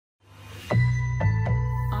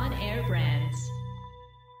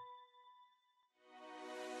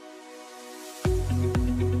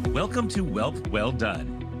Welcome to Wealth Well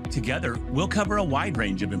Done. Together, we'll cover a wide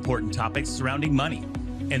range of important topics surrounding money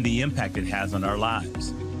and the impact it has on our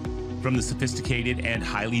lives. From the sophisticated and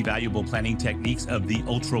highly valuable planning techniques of the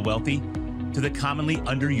ultra-wealthy to the commonly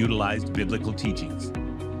underutilized biblical teachings.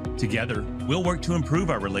 Together, we'll work to improve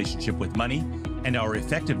our relationship with money and our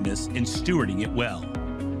effectiveness in stewarding it well.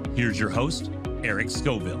 Here's your host, Eric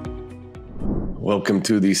Scovill. Welcome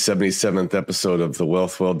to the 77th episode of the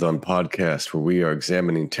Wealth Well Done podcast, where we are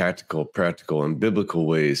examining tactical, practical, and biblical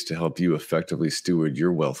ways to help you effectively steward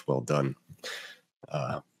your wealth well done.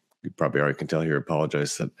 You probably already can tell here,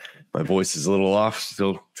 apologize that my voice is a little off,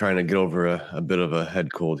 still trying to get over a bit of a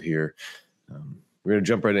head cold here. We're going to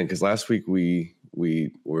jump right in because last week we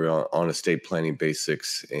were on estate planning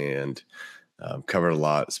basics and covered a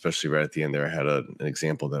lot, especially right at the end there. I had an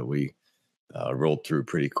example that we rolled through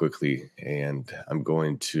pretty quickly, and I'm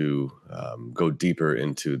going to go deeper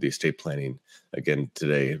into the estate planning again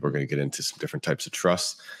today. We're going to get into some different types of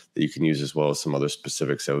trusts that you can use, as well as some other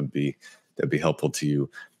specifics that'd be helpful to you.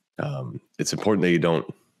 It's important that you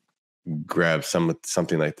don't grab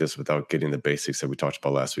something like this without getting the basics that we talked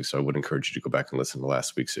about last week. So I would encourage you to go back and listen to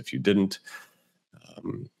last week's if you didn't.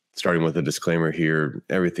 Starting with a disclaimer here,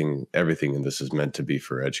 everything in this is meant to be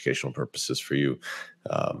for educational purposes for you.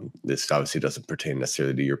 This obviously doesn't pertain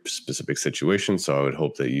necessarily to your specific situation, so I would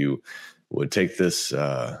hope that you would take this,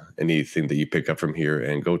 anything that you pick up from here,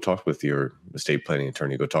 and go talk with your estate planning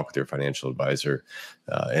attorney, go talk with your financial advisor,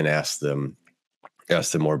 and ask them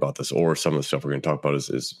more about this. Or some of the stuff we're going to talk about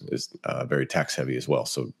is very tax heavy as well.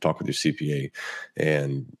 So talk with your CPA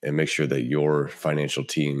and make sure that your financial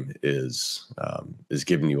team is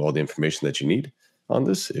giving you all the information that you need on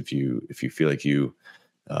this. If you feel like you're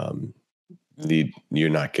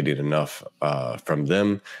not getting enough from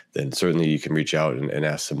them, then certainly you can reach out and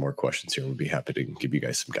ask some more questions here. We'll be happy to give you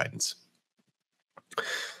guys some guidance.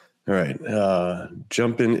 All right,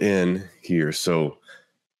 jumping in here. So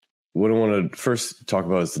what I want to first talk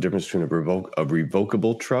about is the difference between a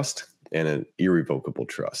revocable trust and an irrevocable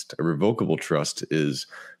trust. A revocable trust is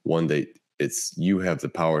one that you have the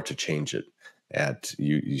power to change it.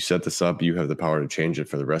 You set this up, you have the power to change it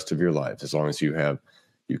for the rest of your life, as long as you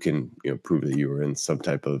can prove that you are in some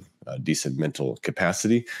type of decent mental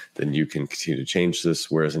capacity. Then you can continue to change this.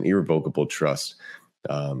 Whereas an irrevocable trust,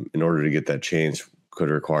 in order to get that changed, could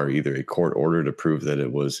require either a court order to prove that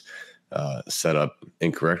it was set up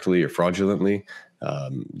incorrectly or fraudulently,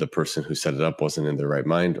 the person who set it up wasn't in their right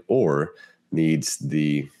mind, or needs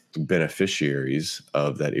the beneficiaries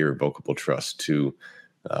of that irrevocable trust to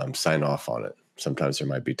sign off on it. Sometimes there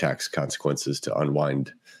might be tax consequences to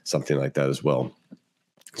unwind something like that as well.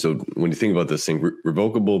 So when you think about this thing,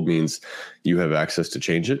 revocable means you have access to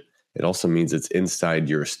change it. It also means it's inside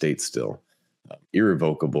your estate still.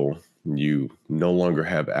 Irrevocable, you no longer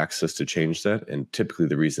have access to change that. And typically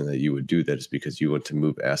the reason that you would do that is because you want to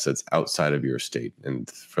move assets outside of your estate. And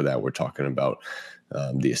for that, we're talking about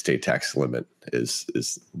the estate tax limit is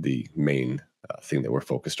the main thing that we're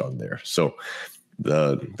focused on there. So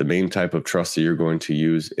the main type of trust that you're going to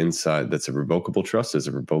use inside that's a revocable trust is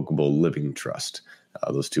a revocable living trust.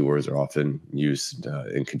 Those two words are often used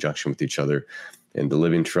in conjunction with each other. And the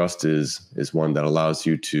living trust is one that allows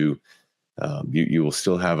you to you will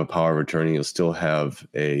still have a power of attorney. You'll still have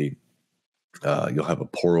you'll have a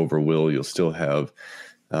pour over will. You'll still have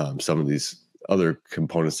some of these other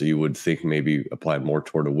components that you would think maybe apply more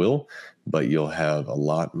toward a will, but you'll have a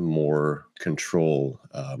lot more control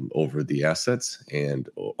over the assets and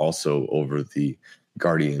also over the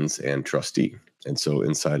guardians and trustee. And so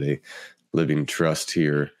inside a living trust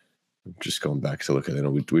here, just going back to look at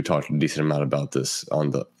it, we talked a decent amount about this on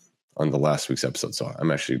the last week's episode. So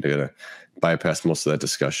I'm actually going to bypass most of that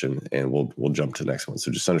discussion and we'll jump to the next one.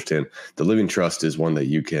 So just understand the living trust is one that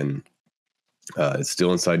you can, it's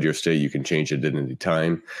still inside your estate. You can change it at any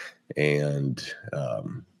time. And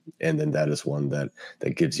then that is one that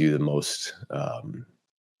gives you the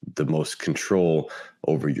most control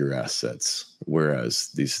over your assets. Whereas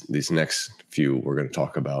these next few we're going to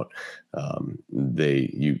talk about,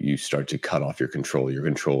 you start to cut off your control. Your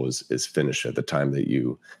control is finished at the time that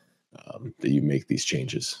you make these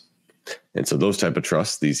changes. And so those type of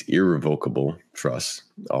trusts, these irrevocable trusts,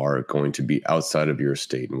 are going to be outside of your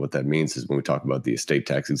estate. And what that means is when we talk about the estate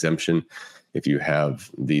tax exemption, if you have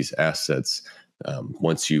these assets,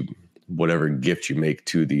 whatever gift you make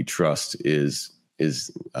to the trust is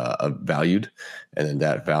valued, and then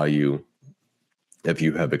that value, if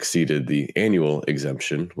you have exceeded the annual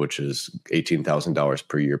exemption, which is $18,000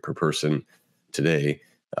 per year per person today,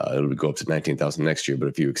 it would go up to $19,000 next year. But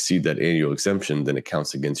if you exceed that annual exemption, then it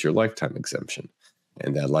counts against your lifetime exemption.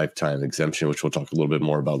 And that lifetime exemption, which we'll talk a little bit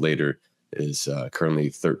more about later, is currently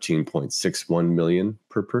 $13.61 million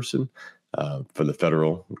per person for the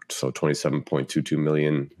federal, so $27.22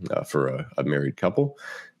 million for a married couple.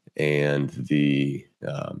 And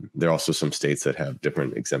there are also some states that have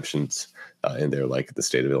different exemptions in there, like the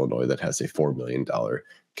state of Illinois that has a $4 million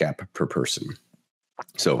cap per person.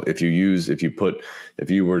 So if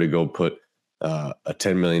you were to go put a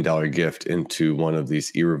 $10 million gift into one of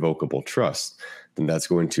these irrevocable trusts, then that's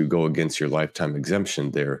going to go against your lifetime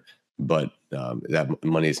exemption there. But that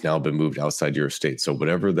money has now been moved outside your estate. So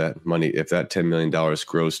whatever that money, if that $10 million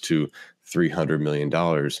grows to $300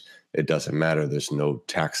 million, it doesn't matter. There's no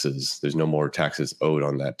taxes. There's no more taxes owed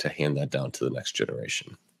on that to hand that down to the next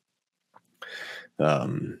generation.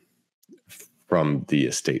 From the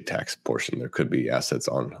estate tax portion, there could be assets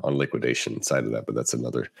on liquidation side of that, but that's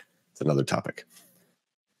another topic.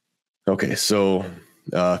 Okay, so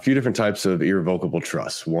a few different types of irrevocable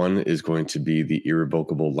trusts. One is going to be the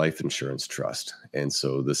Irrevocable Life Insurance Trust. And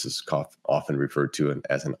so this is often referred to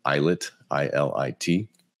as an ILIT, I-L-I-T.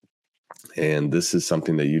 And this is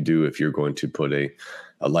something that you do if you're going to put a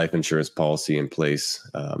life insurance policy in place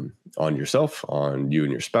on yourself, on you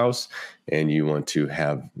and your spouse, and you want to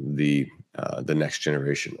have the next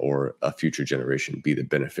generation or a future generation be the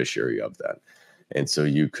beneficiary of that. And so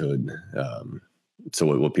you could, so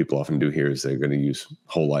what people often do here is they're going to use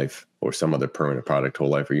whole life or some other permanent product, whole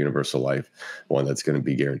life or universal life. One that's going to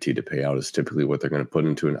be guaranteed to pay out is typically what they're going to put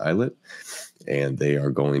into an ILIT. And they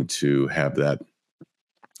are going to have that,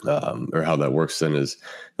 or how that works then is,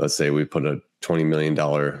 let's say we put a $20 million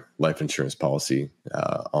life insurance policy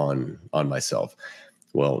on myself.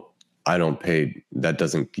 Well, that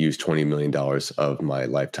doesn't use $20 million of my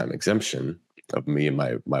lifetime exemption, of me and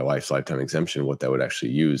my wife's lifetime exemption. What that would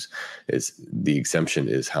actually use is the exemption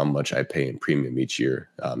is how much I pay in premium each year.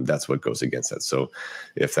 That's what goes against that. So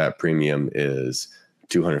if that premium is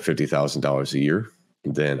 $250,000 a year,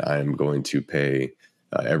 then I'm going to pay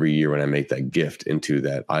every year when I make that gift into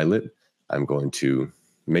that ILIT, I'm going to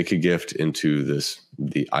make a gift into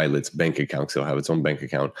the ILIT's bank account. So it'll have its own bank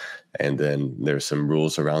account. And then there's some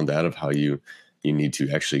rules around that of how you need to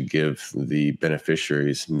actually give the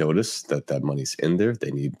beneficiaries notice that money's in there.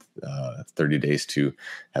 They need 30 days to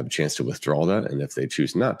have a chance to withdraw that. And if they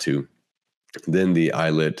choose not to, then the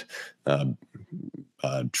ILIT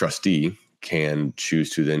trustee can choose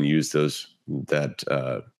to then use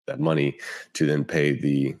that money to then pay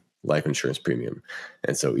the life insurance premium.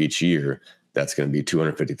 And so each year, that's going to be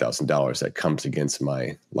 $250,000 that comes against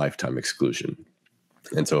my lifetime exclusion.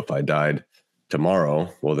 And so if I died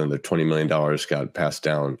tomorrow, well, then the $20 million got passed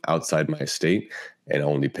down outside my estate and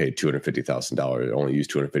only paid $250,000, only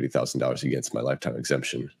used $250,000 against my lifetime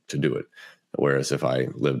exemption to do it. Whereas if I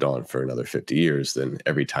lived on for another 50 years, then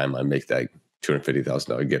every time I make that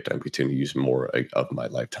 $250,000 gift, I'm continuing to use more of my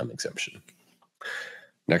lifetime exemption.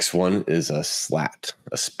 Next one is a SLAT,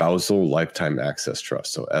 a Spousal Lifetime Access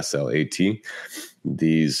Trust, so SLAT.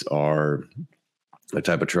 These are a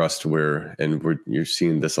type of trust where, you're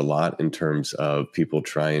seeing this a lot in terms of people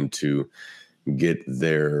trying to get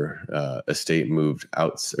their estate moved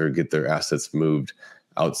out or get their assets moved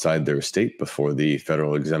outside their estate before the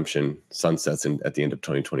federal exemption sunsets at the end of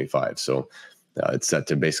 2025. So it's set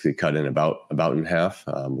to basically cut in about in half.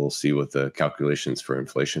 We'll see what the calculations for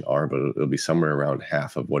inflation are, but it'll be somewhere around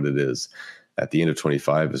half of what it is at the end of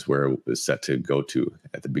 25 is where it was set to go to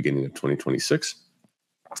at the beginning of 2026.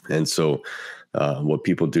 And so what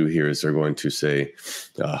people do here is they're going to say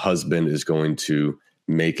a husband is going to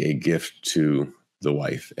make a gift to the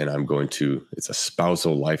wife, and it's a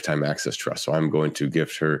spousal lifetime access trust. So I'm going to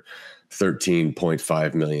gift her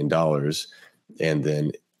 $13.5 million. And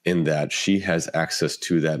then in that she has access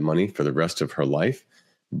to that money for the rest of her life.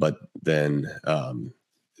 But then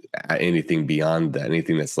anything beyond that,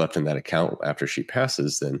 anything that's left in that account after she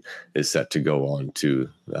passes, then is set to go on to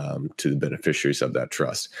the beneficiaries of that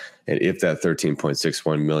trust. And if that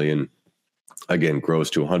 13.61 million again grows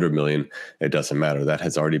to 100 million, it doesn't matter. That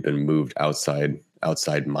has already been moved outside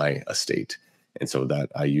my estate. And so that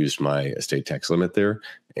I used my estate tax limit there,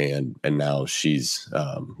 and now she's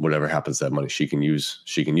whatever happens to that money, she can use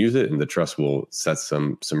it, and the trust will set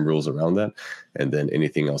some rules around that, and then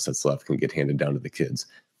anything else that's left can get handed down to the kids.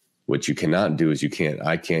 What you cannot do is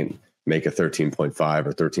I can't make a $13.5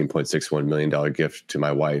 or $13.61 million gift to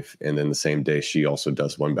my wife, and then the same day she also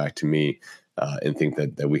does one back to me, and think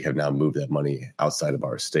that we have now moved that money outside of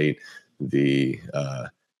our estate. The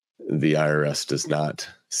IRS does not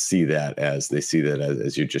see that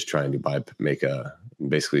as you're just trying to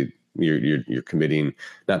basically you're committing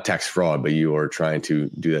not tax fraud, but you are trying to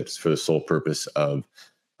do that for the sole purpose of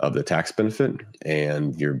of the tax benefit,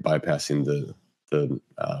 and you're bypassing the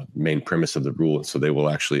main premise of the rule. And so they will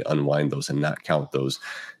actually unwind those and not count those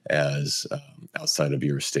as outside of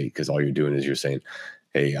your estate, because all you're doing is you're saying,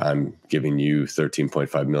 hey, I'm giving you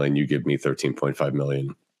 13.5 million, you give me 13.5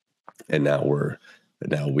 million, and now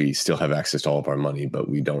we still have access to all of our money, but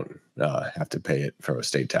we don't have to pay it for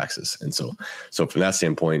estate taxes. And so from that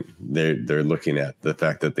standpoint, they're looking at the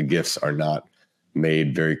fact that the gifts are not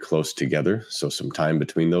made very close together, so some time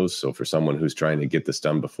between those. So for someone who's trying to get this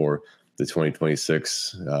done before the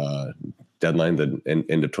 2026 deadline, the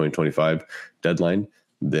end of 2025 deadline,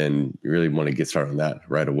 then you really want to get started on that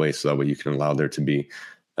right away, so that way you can allow there to be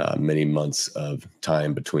many months of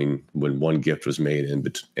time between when one gift was made and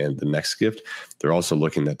the next gift. They're also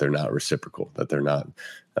looking that they're not reciprocal, that they're not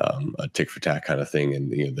a tick for tack kind of thing,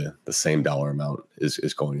 and the same dollar amount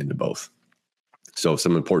is going into both. So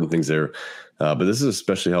some important things there, but this is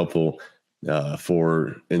especially helpful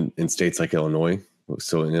for in states like Illinois.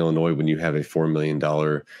 So in Illinois, when you have a $4 million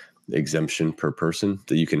exemption per person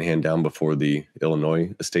that you can hand down before the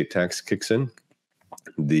Illinois estate tax kicks in,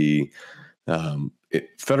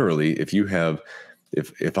 federally,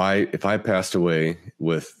 if I passed away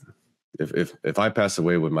with if I pass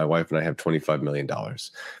away with my wife and I have $25 million,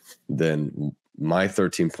 then my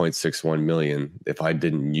 13.61 million, if I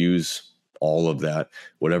didn't use all of that,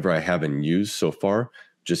 whatever I haven't used so far,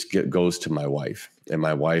 just goes to my wife. And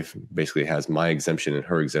my wife basically has my exemption and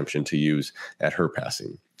her exemption to use at her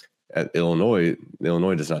passing. At Illinois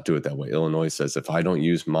does not do it that way. Illinois says if I don't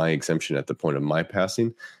use my exemption at the point of my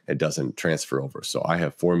passing, it doesn't transfer over. So I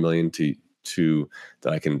have $4 million to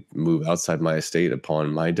that I can move outside my estate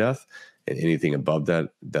upon my death, and anything above that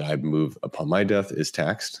I move upon my death is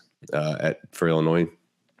taxed for Illinois.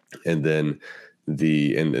 And then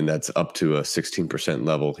and that's up to a 16%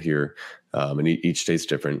 level here. And each state's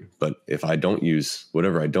different, but if I don't use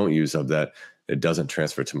whatever I don't use of that, it doesn't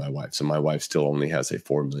transfer to my wife. So my wife still only has a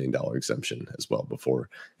 $4 million exemption as well before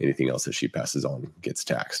anything else that she passes on gets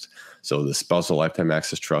taxed. So the spousal lifetime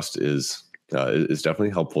access trust is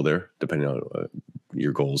definitely helpful there, depending on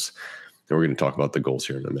your goals. And we're going to talk about the goals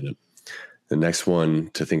here in a minute. The next one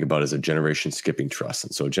to think about is a generation skipping trust.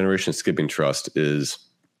 And so a generation skipping trust is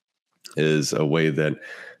a way that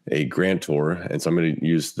a grantor, and so I'm going to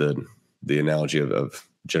use the analogy of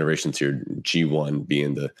generations here, G1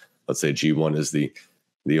 being let's say G1 is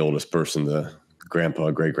the oldest person, the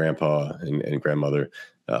grandpa, great grandpa, and grandmother.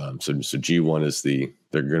 So G1 is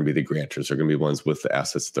they're going to be the grantors. They're going to be ones with the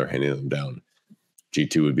assets that they're handing them down.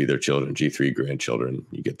 G2 would be their children. G3 grandchildren.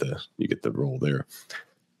 You get the role there.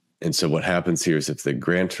 And so what happens here is if the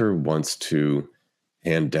grantor wants to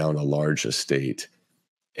hand down a large estate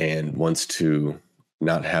and wants to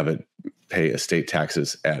not have it pay estate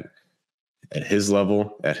taxes at his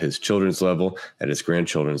level, at his children's level, at his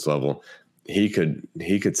grandchildren's level, he could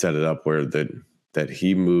set it up where that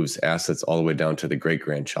he moves assets all the way down to the great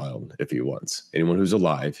grandchild if he wants. Anyone who's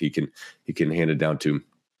alive, he can hand it down to.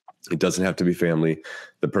 It doesn't have to be family.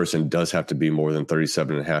 The person does have to be more than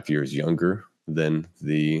 37 and a half years younger than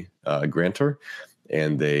the grantor,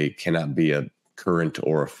 and they cannot be a current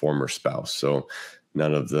or a former spouse. So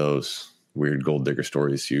none of those weird gold digger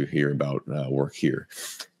stories you hear about work here.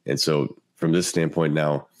 And so from this standpoint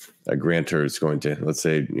now, a grantor is going to, let's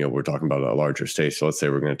say, we're talking about a larger estate. So let's say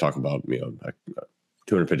we're going to talk about,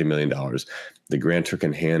 $250 million. The grantor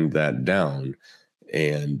can hand that down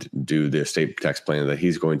and do the estate tax plan that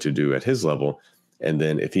he's going to do at his level. And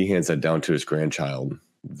then if he hands that down to his grandchild,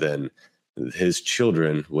 then his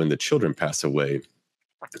children, when the children pass away,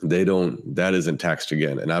 that isn't taxed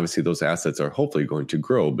again. And obviously those assets are hopefully going to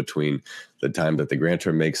grow between the time that the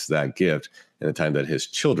grantor makes that gift and the time that his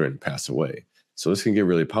children pass away. So this can get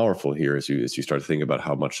really powerful here as you start to think about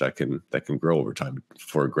how much that can grow over time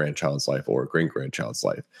for a grandchild's life or a great grandchild's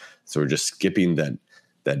life. So we're just skipping that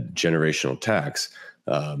generational tax,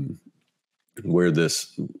 where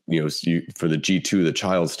this, for the G2, the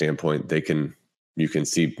child standpoint, you can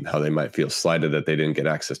see how they might feel slighted that they didn't get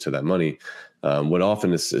access to that money. What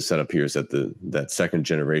often is set up here is that that second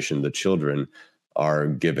generation, the children, are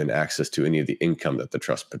given access to any of the income that the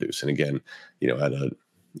trust produce. And again,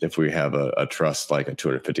 if we have a trust like a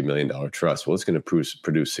 $250 million trust, well, it's going to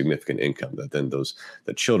produce significant income that then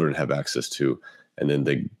the children have access to, and then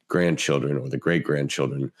the grandchildren or the great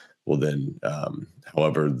grandchildren will then,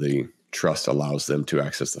 however the trust allows them to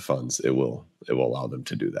access the funds, it will allow them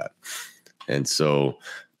to do that. And so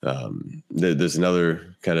there's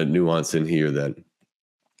another kind of nuance in here that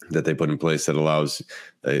they put in place that allows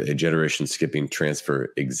a generation skipping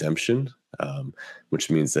transfer exemption, which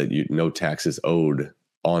means that no tax is owed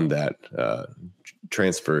on that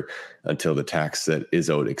transfer until the tax that is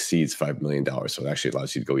owed exceeds $5 million. So it actually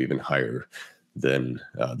allows you to go even higher than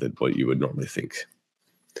what you would normally think.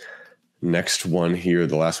 Next one here,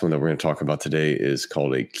 the last one that we're going to talk about today is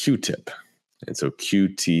called a QTIP. And so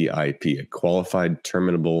QTIP, a qualified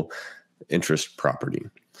terminable interest property.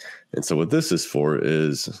 And so what this is for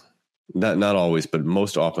is not always, but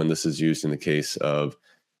most often this is used in the case of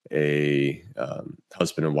a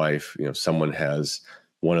husband and wife. Someone has,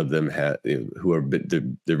 one of them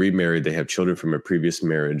they're remarried, they have children from a previous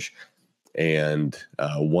marriage, and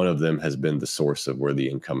one of them has been the source of where the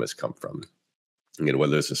income has come from.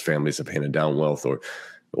 Whether this is families have handed down wealth or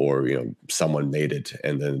someone made it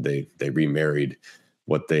and then they remarried.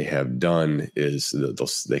 What they have done is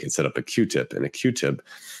they can set up a QTIP, and a QTIP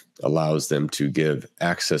allows them to give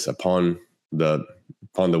access upon the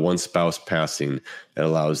one spouse passing. It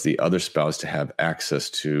allows the other spouse to have access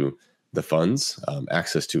to the funds,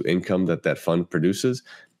 access to income that fund produces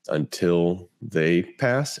until they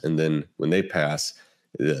pass. And then when they pass,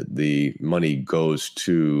 the money goes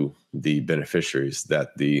to the beneficiaries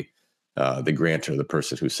that the grantor, the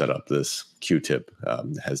person who set up this QTIP,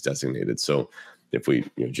 has designated. So if we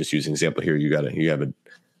just use an example here, you have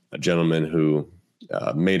a gentleman who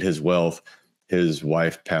made his wealth. His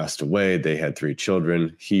wife passed away. They had 3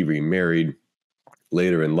 children. He remarried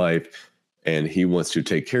later in life, and he wants to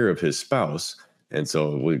take care of his spouse. And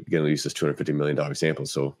so we're going to use this $250 million example.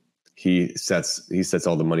 So he sets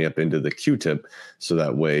all the money up into the QTIP, so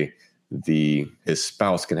that way his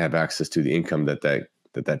spouse can have access to the income that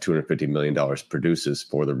 $250 million produces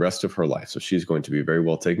for the rest of her life. So she's going to be very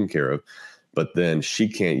well taken care of, but then she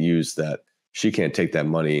can't use that. She can't take that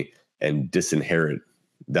money and disinherit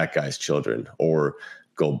that guy's children or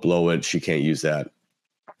go blow it. She can't use that,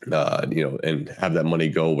 and have that money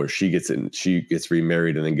go where she gets it and she gets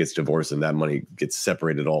remarried and then gets divorced and that money gets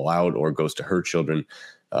separated all out or goes to her children.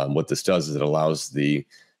 What this does is it allows the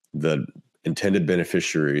intended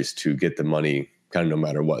beneficiaries to get the money kind of no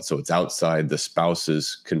matter what. So it's outside the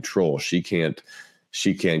spouse's control. She can't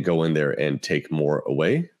go in there and take more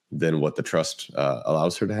away than what the trust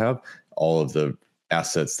allows her to have. All of the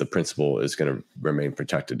assets, the principal is going to remain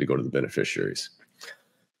protected to go to the beneficiaries.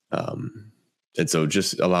 And so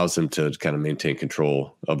just allows them to kind of maintain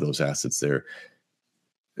control of those assets there.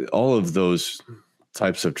 All of those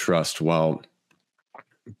types of trust, while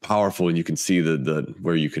powerful, and you can see the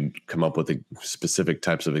where you could come up with the specific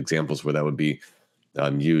types of examples where that would be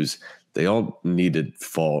used, they all need to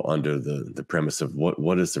fall under the premise of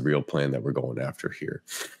what is the real plan that we're going after here.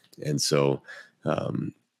 And so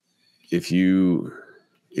if you're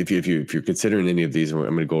considering any of these, and I'm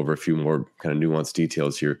going to go over a few more kind of nuanced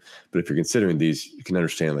details here, but if you're considering these, you can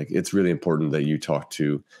understand it's really important that you talk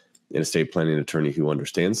to an estate planning attorney who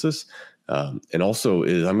understands this, and also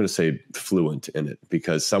is, I'm going to say, fluent in it,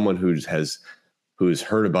 because someone who's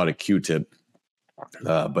heard about a QTIP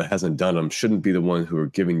but hasn't done them shouldn't be the one who are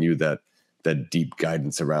giving you that deep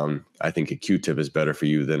guidance around, I think a QTIP is better for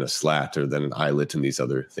you than a slat or than an eyelet and these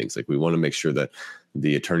other things. We want to make sure that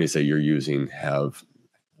the attorneys that you're using have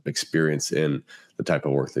experience in the type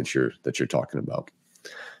of work that you're talking about.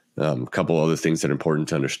 A couple other things that are important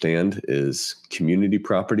to understand is community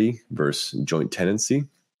property versus joint tenancy.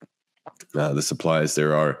 This applies.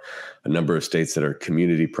 There are a number of states that are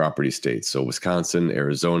community property states. So Wisconsin,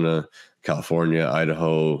 Arizona, California,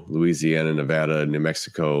 Idaho, Louisiana, Nevada, New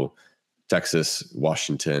Mexico, Texas,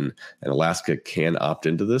 Washington, and Alaska can opt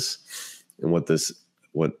into this. And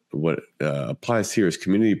what applies here is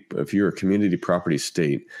community. If you're a community property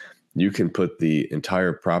state, you can put the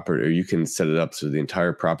entire property, or you can set it up so the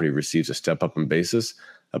entire property receives a step up in basis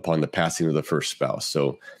upon the passing of the first spouse.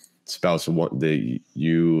 So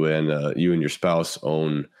you and your spouse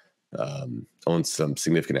own some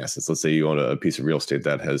significant assets. Let's say you own a piece of real estate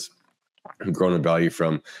that has grown in value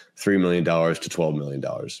from $3 million to $12 million.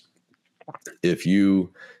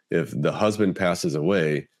 If the husband passes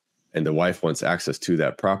away and the wife wants access to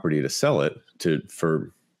that property to sell it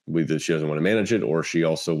for whether she doesn't want to manage it or she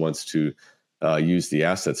also wants to use the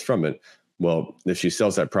assets from it. Well, if she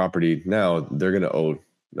sells that property now, they're going to owe,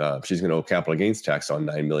 she's going to owe capital gains tax on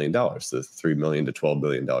 $9 million, the $3 million to $12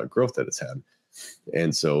 billion growth that it's had.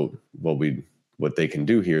 And so what they can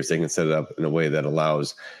do here is they can set it up in a way that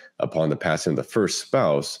allows, upon the passing of the first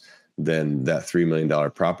spouse, then that $3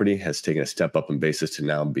 million property has taken a step up in basis to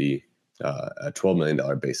now be a $12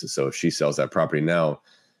 million basis. So if she sells that property now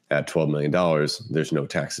at $12 million, there's no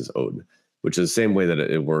taxes owed, which is the same way that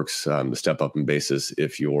it works, the step up in basis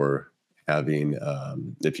if you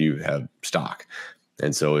have stock.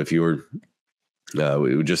 And so if you were,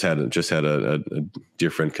 we just had a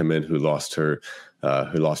dear friend come in who lost her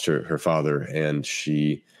who lost her father, and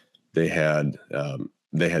they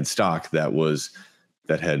had stock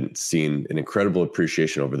that had seen an incredible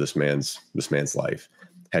appreciation over this man's life.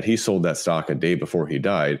 Had he sold that stock a day before he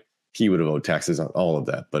died, he would have owed taxes on all of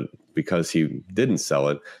that. But because he didn't sell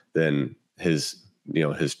it, then his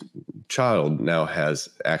child now has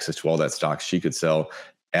access to all that stock. She could sell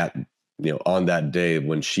at, on that day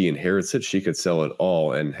when she inherits it, she could sell it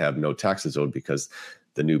all and have no taxes owed, because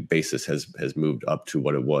the new basis has moved up to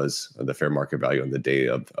what it was, the fair market value on the day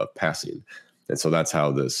of passing. And so that's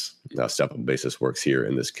how this step-up basis works here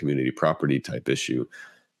in this community property type issue.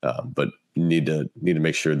 But need to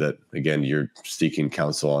make sure that, again, you're seeking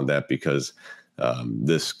counsel on that, because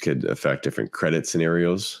this could affect different credit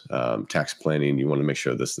scenarios, tax planning. You want to make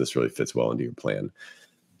sure this really fits well into your plan.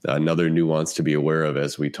 Another nuance to be aware of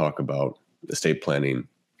as we talk about estate planning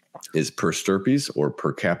is per stirpes or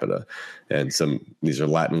per capita. And these are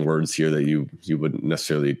Latin words here that you wouldn't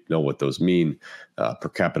necessarily know what those mean. Per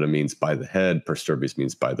capita means by the head, per stirpes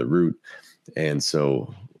means by the root. And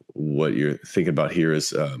so what you're thinking about here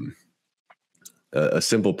is a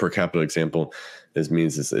simple per capita example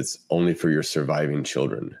means it's only for your surviving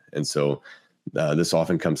children. And so this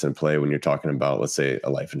often comes into play when you're talking about, let's say, a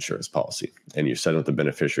life insurance policy, and you're setting up the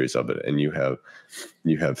beneficiaries of it, and you have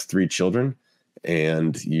 3 children,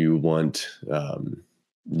 and you want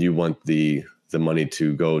the money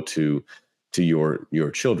to go to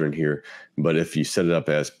your children here. But if you set it up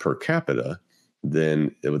as per capita,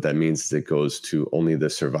 then what that means is it goes to only the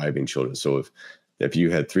surviving children. So if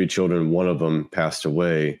you had 3 children, one of them passed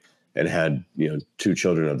away and had 2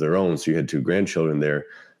 children of their own, so you had 2 grandchildren there,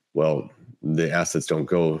 well, the assets don't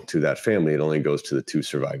go to that family. It only goes to the 2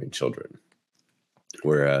 surviving children.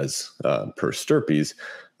 Whereas per stirpes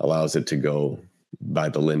allows it to go by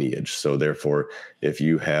the lineage. So therefore, if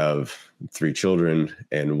you have 3 children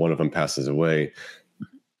and one of them passes away,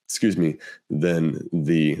 then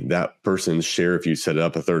that person's share, if you set it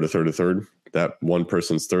up a third, that one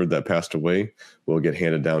person's third that passed away will get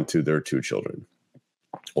handed down to their 2 children,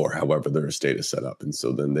 or however their estate is set up. And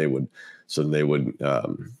so then they would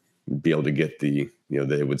be able to get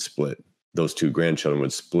they would split, those 2 grandchildren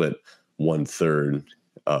would split 1/3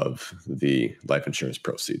 of the life insurance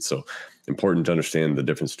proceeds. So important to understand the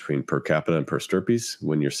difference between per capita and per stirpes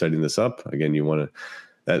when you're setting this up. Again, you want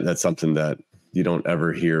to, that's something that you don't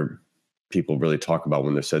ever hear people really talk about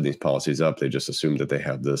when they're setting these policies up. They just assume that they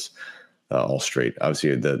have this all straight.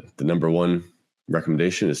 Obviously, the number one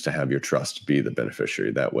recommendation is to have your trust be the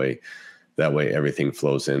beneficiary. That way everything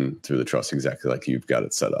flows in through the trust exactly like you've got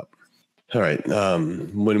it set up. All right.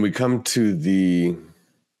 When we come to the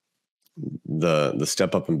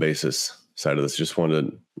step up in basis side of this, just want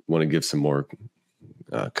to give some more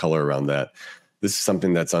color around that. This is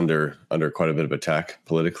something that's under quite a bit of attack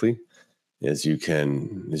politically. As you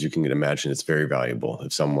can imagine, it's very valuable.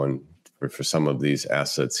 If someone, for some of these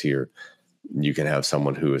assets here, you can have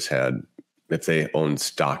someone who has had, if they own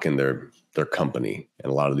stock in their company,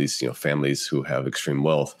 and a lot of these families who have extreme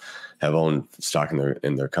wealth have owned stock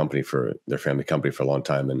in their company, for their family company, for a long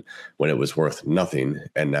time, and when it was worth nothing,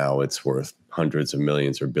 and now it's worth hundreds of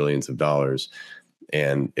millions or billions of dollars.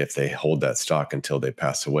 And if they hold that stock until they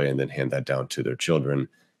pass away and then hand that down to their children,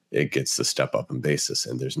 it gets the step up in basis,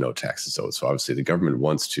 and there's no taxes owed. So obviously the government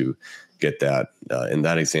wants to get that in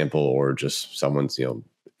that example, or just someone's,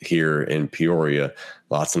 here in Peoria,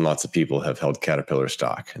 lots and lots of people have held Caterpillar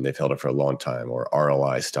stock, and they've held it for a long time, or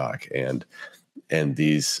RLI stock. And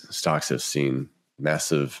these stocks have seen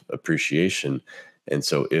massive appreciation. And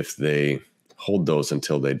so if they hold those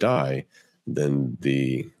until they die, then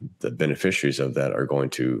the beneficiaries of that are going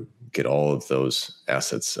to get all of those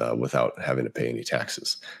assets without having to pay any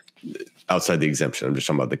taxes outside the exemption. I'm just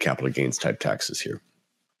talking about the capital gains type taxes here.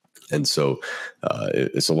 And so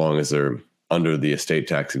so long as they're under the estate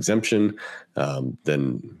tax exemption,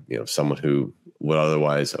 then someone who would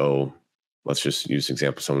otherwise owe, let's just use an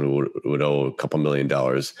example, someone who would owe a couple $1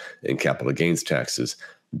 million in capital gains taxes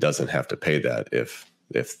doesn't have to pay that if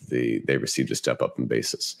they received a step up in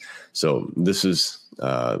basis. So this is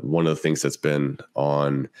one of the things that's been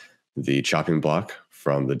on the chopping block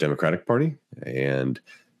from the Democratic Party, and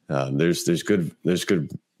there's good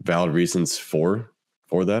valid reasons for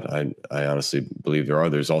that. I honestly believe there are.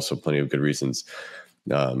 There's also plenty of good reasons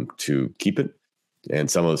to keep it.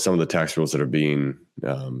 And some of the tax rules that are being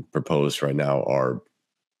proposed right now are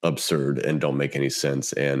absurd and don't make any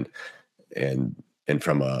sense. And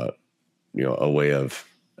from a way of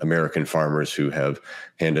American farmers who have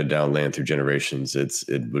handed down land through generations,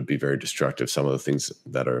 it would be very destructive. Some of the things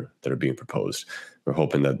that are being proposed. We're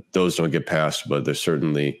hoping that those don't get passed, but there's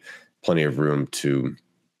certainly plenty of room to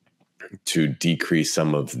to decrease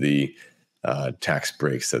some of the tax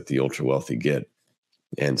breaks that the ultra wealthy get.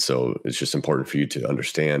 And so it's just important for you to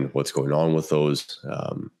understand what's going on with those.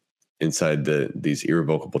 Inside these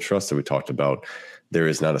irrevocable trusts that we talked about, there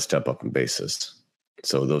is not a step up in basis.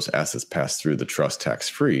 So those assets pass through the trust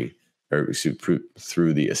tax-free, or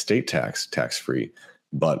through the estate tax-free.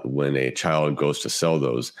 But when a child goes to sell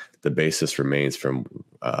those, the basis remains from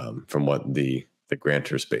what the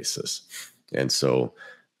grantor's basis. And so,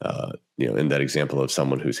 in that example of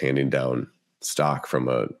someone who's handing down stock from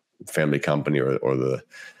a family company or the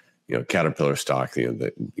Caterpillar stock,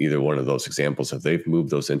 either one of those examples, if they've moved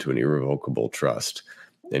those into an irrevocable trust,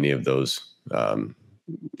 any of those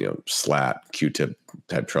SLAT, QTIP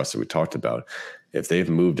type trusts that we talked about, if they've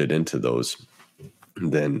moved it into those,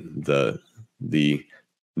 then the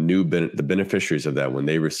beneficiaries of that, when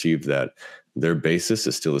they receive that, their basis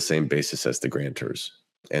is still the same basis as the grantors.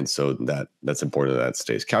 And so that's important that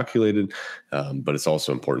stays calculated, but it's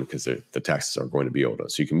also important because the taxes are going to be owed.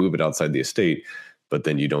 So you can move it outside the estate, but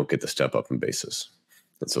then you don't get the step up in basis.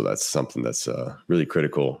 And so that's something that's really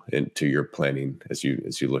critical into your planning as you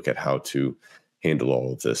look at how to handle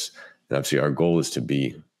all of this. And obviously our goal is to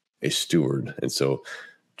be a steward. And so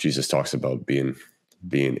Jesus talks about being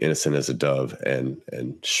innocent as a dove and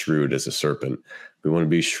shrewd as a serpent. We want to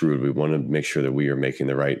be shrewd. We want to make sure that we are making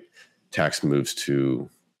the right tax moves to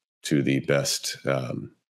the best,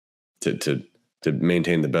 to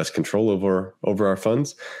maintain the best control over our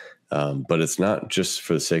funds. But it's not just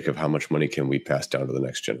for the sake of how much money can we pass down to the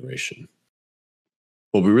next generation.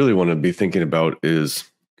 What we really want to be thinking about is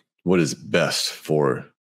what is best for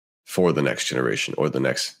the next generation or the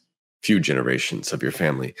next few generations of your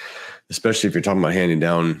family, especially if you're talking about handing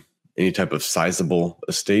down any type of sizable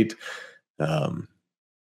estate.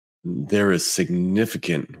 There is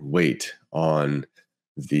significant weight on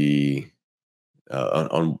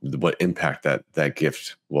what impact that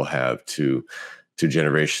gift will have to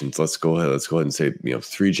generations. Let's go ahead and say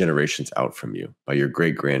 3 generations out from you, by your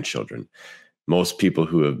great grandchildren. Most people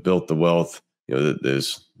who have built the wealth,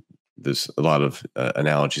 there's a lot of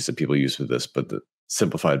analogies that people use for this, but the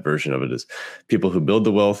simplified version of it is people who build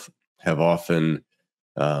the wealth have often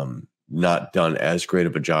not done as great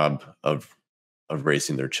of a job of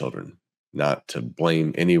raising their children. Not to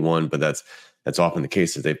blame anyone, but that's often the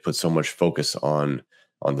case, that they've put so much focus on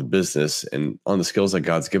the business and on the skills that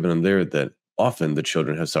God's given them there that often the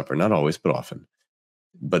children have suffered. Not always, but often.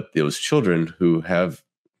 But those children who have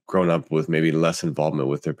grown up with maybe less involvement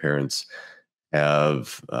with their parents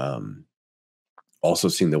have also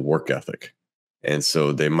seen the work ethic. And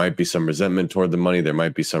so there might be some resentment toward the money. There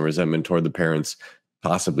might be some resentment toward the parents,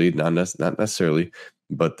 possibly, not necessarily,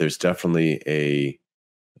 but there's definitely they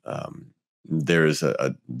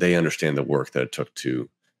understand the work that it took to,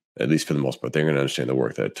 at least for the most part, they're going to understand the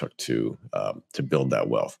work that it took to build that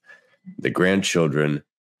wealth. The grandchildren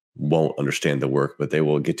won't understand the work, but they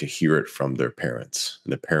will get to hear it from their parents.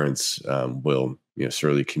 And the parents will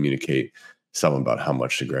certainly communicate some about how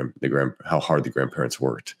much how hard the grandparents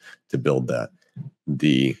worked to build that.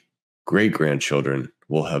 The great grandchildren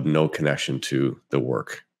will have no connection to the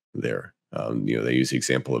work there. They use the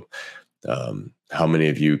example of how many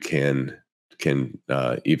of you can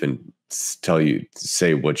even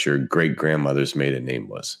say what your great grandmother's maiden name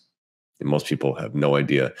was. And most people have no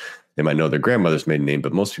idea. They might know their grandmother's maiden name,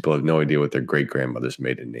 but most people have no idea what their great grandmother's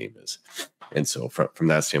maiden name is. And so from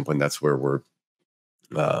that standpoint, that's where we're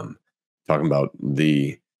talking about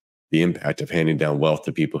the impact of handing down wealth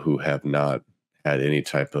to people who have not had any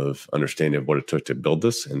type of understanding of what it took to build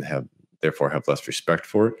this and therefore have less respect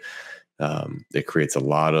for it. It creates a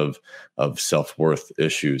lot of self-worth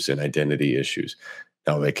issues and identity issues.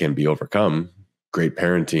 Now, they can be overcome. Great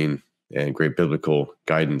parenting and great biblical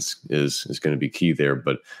guidance is going to be key there.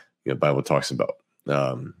 But the Bible talks about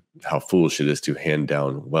how foolish it is to hand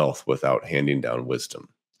down wealth without handing down wisdom.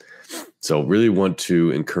 So really want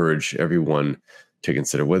to encourage everyone to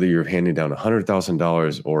consider, whether you're handing down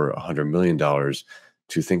 $100,000 or $100 million,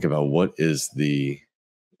 to think about what is the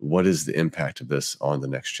impact of this on the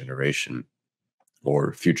next generation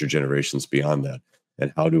or future generations beyond that,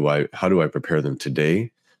 and how do I prepare them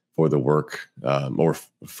today for the work or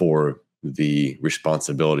for the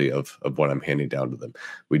responsibility of what I'm handing down to them.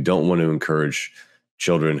 We don't want to encourage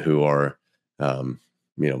children who are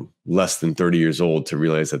less than 30 years old to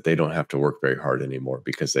realize that they don't have to work very hard anymore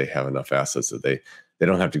because they have enough assets that they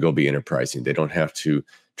don't have to go be enterprising. They don't have to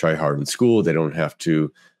try hard in school. They don't have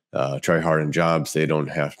to try hard in jobs. They don't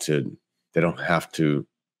have to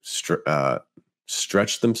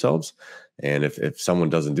stretch themselves. And if someone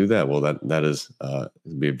doesn't do that, well, that is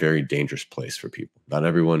be a very dangerous place for people. Not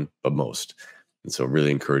everyone, but most. And so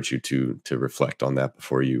really encourage you to reflect on that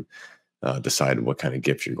before you decide what kind of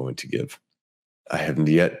gift you're going to give. I have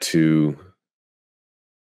yet to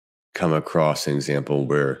come across an example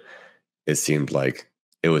where it seemed like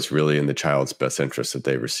it was really in the child's best interest that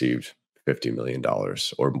they received $50 million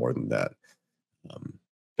or more than that.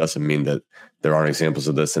 Doesn't mean that there aren't examples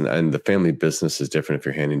of this. And the family business is different if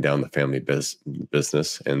you're handing down the family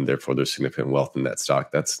business and therefore there's significant wealth in that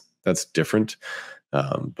stock. That's different.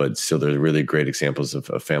 But still, there's really great examples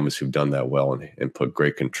of families who've done that well and put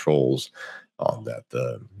great controls on that.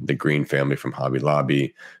 The Green family from Hobby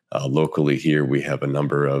Lobby. Locally here, we have a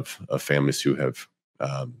number of families who have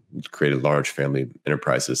created large family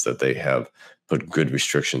enterprises that they have put good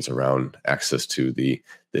restrictions around access to the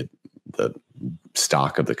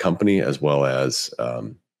stock of the company as well as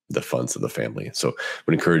the funds of the family. So I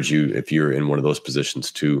would encourage you, if you're in one of those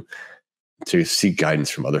positions, to seek guidance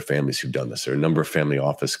from other families who've done this. There are a number of family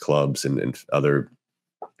office clubs and other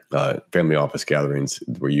family office gatherings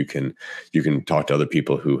where you can talk to other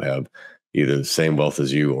people who have either the same wealth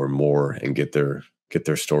as you or more and get their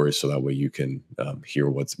stories, so that way you can hear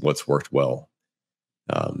what's worked well.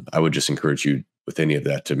 I would just encourage you with any of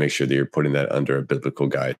that to make sure that you're putting that under a biblical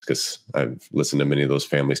guide, because I've listened to many of those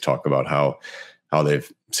families talk about how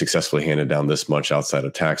they've successfully handed down this much outside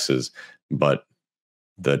of taxes, but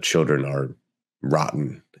the children are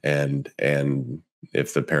rotten. And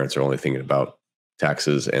if the parents are only thinking about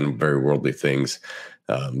taxes and very worldly things,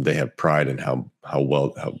 they have pride in how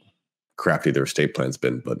crafty their estate plan's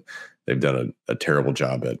been, but they've done a terrible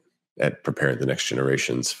job at preparing the next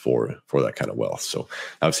generations for that kind of wealth. So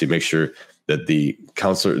obviously make sure that the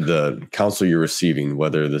counsel you're receiving,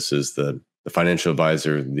 whether this is the financial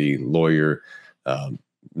advisor, the lawyer,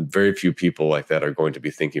 very few people like that are going to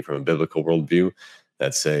be thinking from a biblical worldview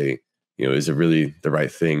that say, is it really the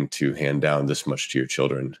right thing to hand down this much to your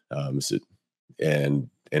children? Is it, and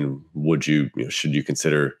would you, should you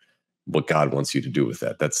consider what God wants you to do with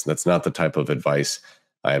that? That's not the type of advice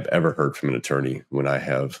I have ever heard from an attorney when I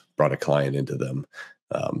have brought a client into them.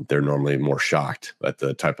 They're normally more shocked at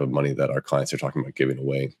the type of money that our clients are talking about giving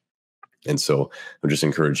away. And so I just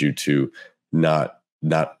encourage you to not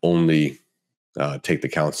only take the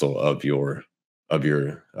counsel of your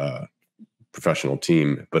professional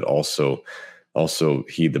team, but also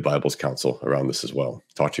heed the Bible's counsel around this as well.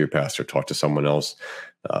 Talk to your pastor, talk to someone else.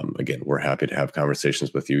 Again, we're happy to have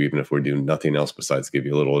conversations with you, even if we're doing nothing else besides give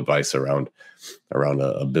you a little advice around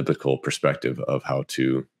a biblical perspective of how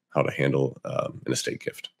to handle an estate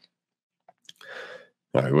gift.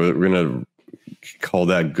 All right, we're going to call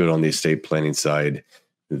that good on the estate planning side.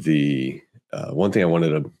 The one thing I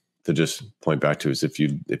wanted to just point back to is if you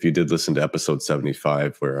did listen to episode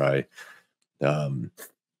 75, where I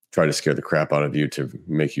try to scare the crap out of you to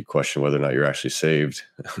make you question whether or not you're actually saved.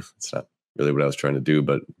 It's not really what I was trying to do,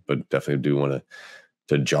 but definitely do want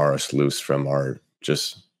to jar us loose from our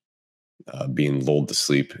just being lulled to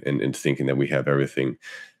sleep and thinking that we have everything,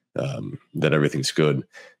 that everything's good.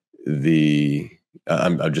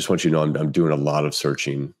 I just want you to know I'm doing a lot of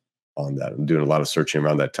searching on that. I'm doing a lot of searching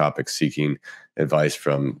around that topic, seeking advice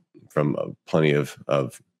from plenty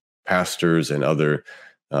of pastors and other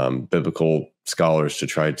biblical scholars to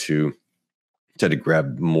try to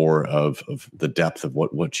grab more of the depth of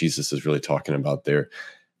what Jesus is really talking about there.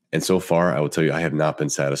 And so far, I will tell you, I have not been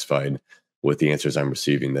satisfied with the answers I'm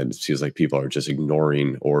receiving. That it feels like people are just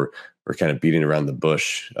ignoring or kind of beating around the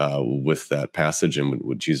bush with that passage and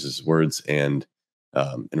with Jesus' words, and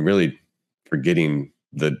really forgetting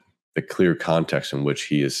the clear context in which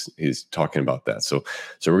he's talking about that. So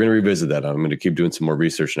we're going to revisit that. I'm going to keep doing some more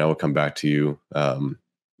research, and I will come back to you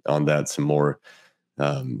on that some more.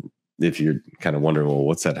 If you're kind of wondering, well,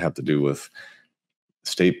 what's that have to do with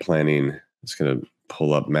estate planning? It's going to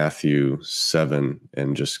pull up Matthew 7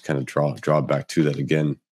 and just kind of draw back to that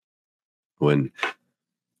again. When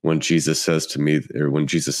Jesus says to me, or when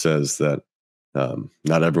Jesus says that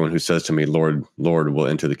not everyone who says to me, Lord, Lord, will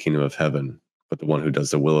enter the kingdom of heaven, but the one who does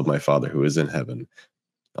the will of my Father who is in heaven.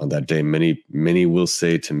 On that day, many will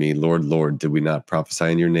say to me, Lord, Lord, did we not prophesy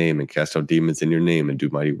in your name and cast out demons in your name and do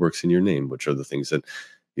mighty works in your name? Which are the things that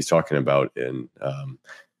he's talking about in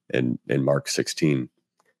Mark 16,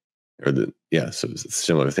 so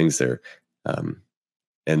similar things there.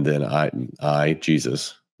 And then I,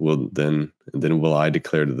 Jesus, will I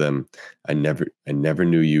declare to them, I never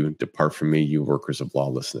knew you. Depart from me, you workers of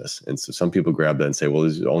lawlessness. And so some people grab that and say, well,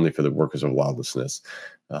 this is only for the workers of lawlessness.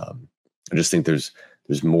 I just think there's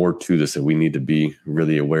more to this that we need to be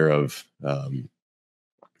really aware of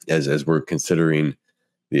as we're considering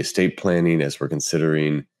the estate planning, as we're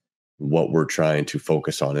considering what we're trying to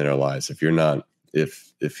focus on in our lives. If you're not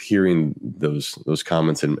if hearing those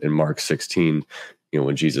comments in Mark 16,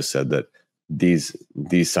 when Jesus said that these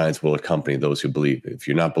signs will accompany those who believe. If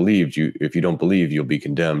you're not believed, if you don't believe, you'll be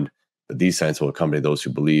condemned. But these signs will accompany those who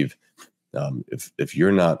believe. If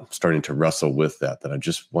you're not starting to wrestle with that, then I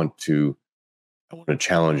want to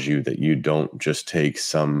challenge you that you don't just take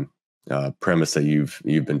some premise that you've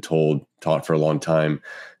been taught for a long time,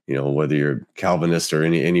 whether you're Calvinist or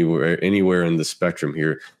anywhere in the spectrum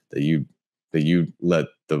here, that you let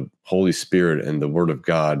the Holy Spirit and the Word of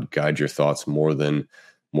God guide your thoughts more than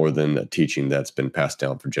a teaching that's been passed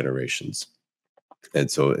down for generations.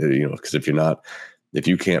 And so, because if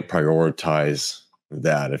you can't prioritize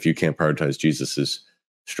that, if you can't prioritize Jesus's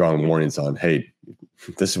strong warnings on, hey,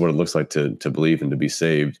 this is what it looks like to believe and to be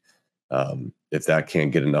saved. If that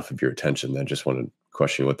can't get enough of your attention, then I just want to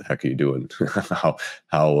question, what the heck are you doing? how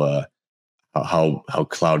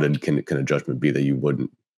clouded can a judgment be that you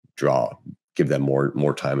wouldn't give that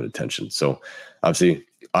more time and attention? So obviously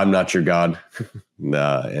I'm not your God.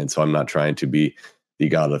 And so I'm not trying to be the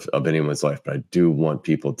God of anyone's life, but I do want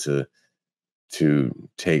people to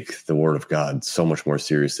take the Word of God so much more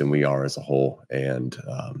serious than we are as a whole, and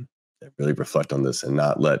really reflect on this, and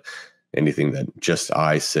not let anything that just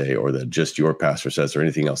I say or that just your pastor says or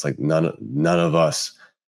anything else, like none of us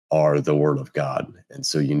are the Word of God. And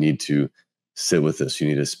so you need to sit with this. You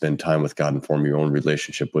need to spend time with God and form your own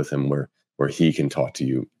relationship with Him where He can talk to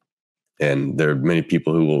you. And there are many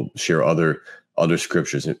people who will share other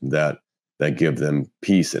scriptures that give them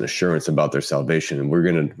peace and assurance about their salvation. And we're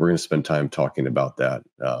gonna spend time talking about that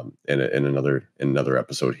in another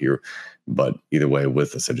episode here. But either way,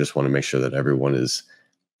 with this, I just want to make sure that everyone is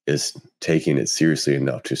taking it seriously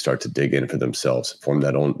enough to start to dig in for themselves, form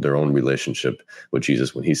their own relationship with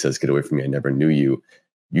Jesus. When He says, "Get away from me, I never knew you,"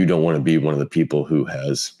 you don't want to be one of the people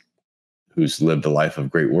who's lived a life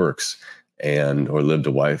of great works or lived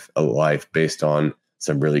a life based on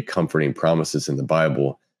some really comforting promises in the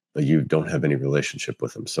Bible, but you don't have any relationship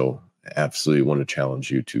with Him. So I absolutely want to challenge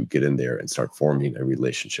you to get in there and start forming a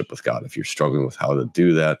relationship with God. If you're struggling with how to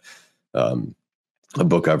do that, a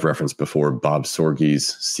book I've referenced before, Bob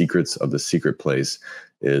Sorge's Secrets of the Secret Place,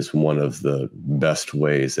 is one of the best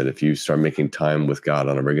ways that if you start making time with God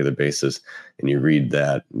on a regular basis and you read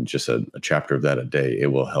that, just a chapter of that a day,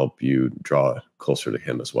 it will help you draw closer to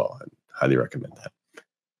Him as well. I highly recommend that.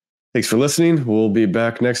 Thanks for listening. We'll be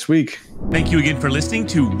back next week. Thank you again for listening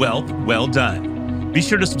to Wealth Well Done. Be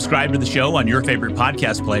sure to subscribe to the show on your favorite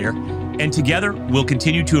podcast player, and together we'll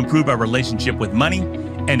continue to improve our relationship with money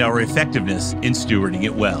and our effectiveness in stewarding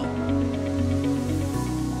it well.